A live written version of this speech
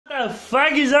What the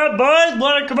fuck is up, boys?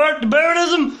 Wanna convert to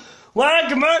Buddhism? Wanna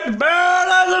convert to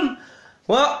Buddhism?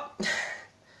 Well,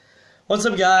 what's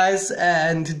up, guys?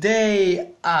 And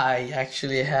today I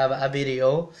actually have a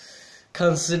video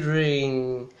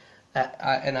considering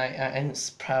I'm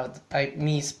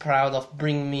proud of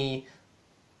bringing me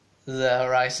the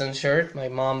Horizon shirt. My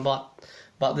mom bought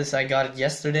this. I got it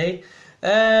yesterday.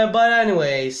 But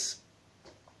anyways,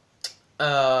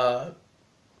 will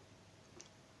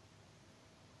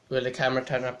the camera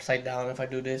turn upside down if I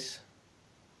do this?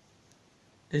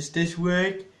 Does this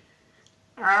work?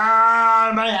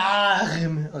 Ah, my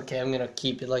arm! Okay, I'm gonna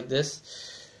keep it like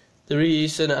this. The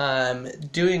reason I'm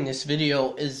doing this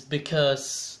video is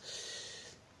because...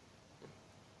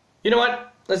 You know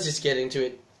what? Let's just get into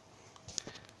it.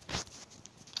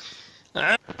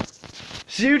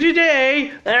 So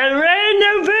today, a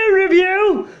random food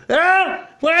review!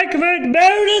 Welcome to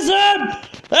Buddhism!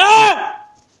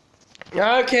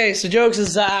 Okay, so jokes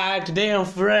aside, today on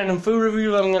random food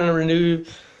review, I'm gonna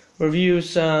review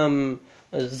some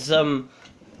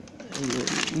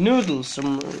noodles,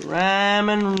 some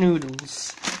ramen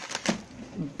noodles.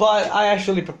 But I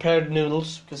actually prepared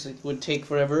noodles because it would take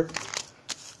forever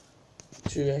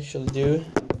to actually do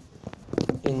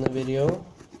in the video.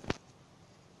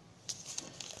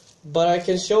 But I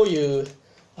can show you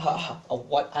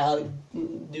what I'll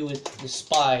do with the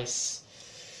spice.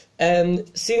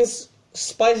 And since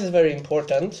spice is very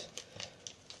important,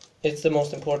 it's the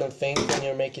most important thing when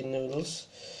you're making noodles,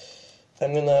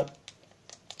 I'm gonna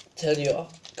tell you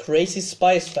crazy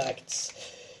spice facts.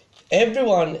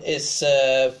 Everyone is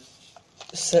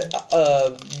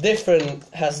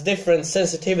has different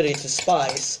sensitivity to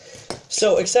spice.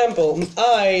 So example,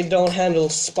 I don't handle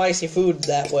spicy food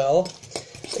that well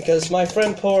because my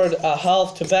friend poured a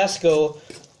half Tabasco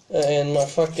in my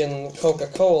fucking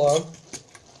Coca-Cola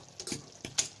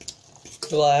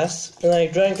glass, and I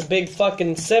drank a big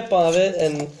fucking sip of it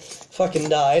and fucking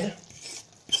died.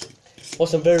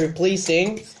 Wasn't very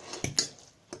pleasing.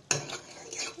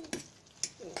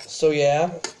 So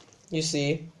yeah, you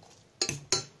see.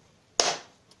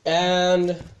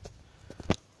 And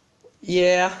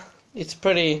yeah, it's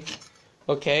pretty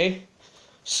okay.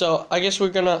 So I guess we're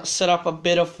gonna set up a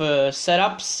bit of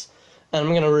setups, and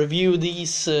I'm gonna review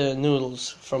these noodles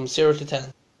from 0 to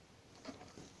 10.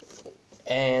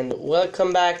 And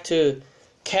welcome back to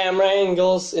Camera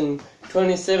Angles in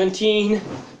 2017.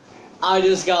 I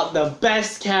just got the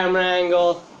best camera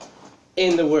angle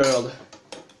in the world.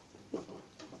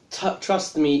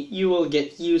 Trust me, you will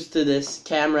get used to this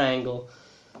camera angle.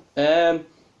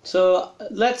 So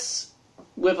let's,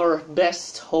 with our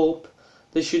best hope,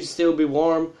 this should still be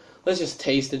warm. Let's just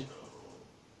taste it.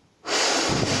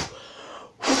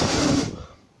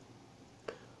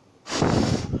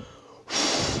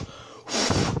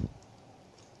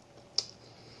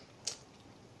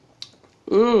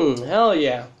 Hell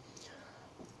yeah.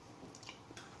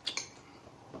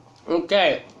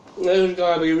 Okay, this is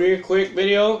gonna be a really quick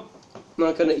video. I'm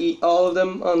not gonna eat all of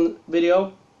them on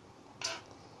video.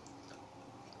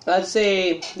 I'd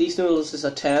say these noodles is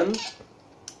a 10.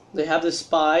 They have the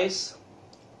spice.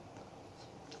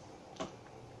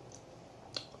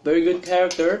 Very good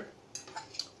character.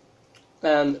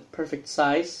 And perfect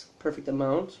size, perfect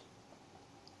amount.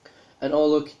 And oh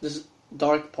look, this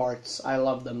dark parts, I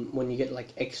love them when you get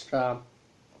like extra,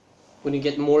 when you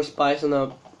get more spice on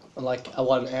a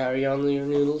one area on your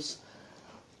noodles.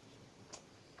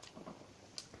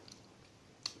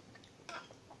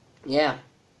 Yeah,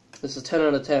 this is a 10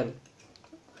 out of 10.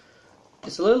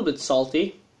 It's a little bit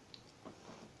salty,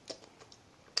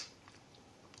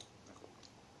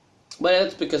 but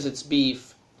that's because it's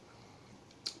beef.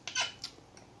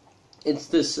 It's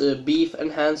this beef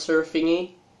enhancer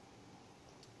thingy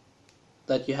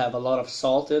that you have a lot of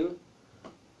salt in.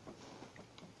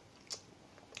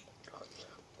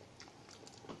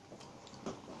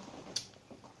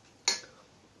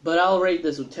 But I'll rate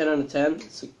this with 10 out of 10.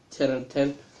 It's a 10 out of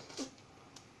 10.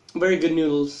 Very good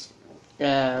noodles,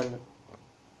 and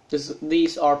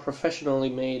these are professionally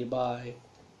made by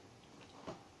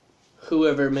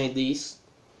whoever made these.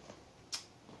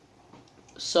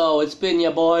 So it's been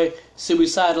your boy,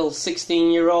 suicidal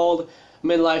 16-year-old,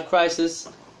 midlife crisis,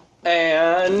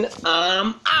 and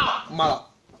I'm out,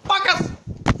 motherfuckers!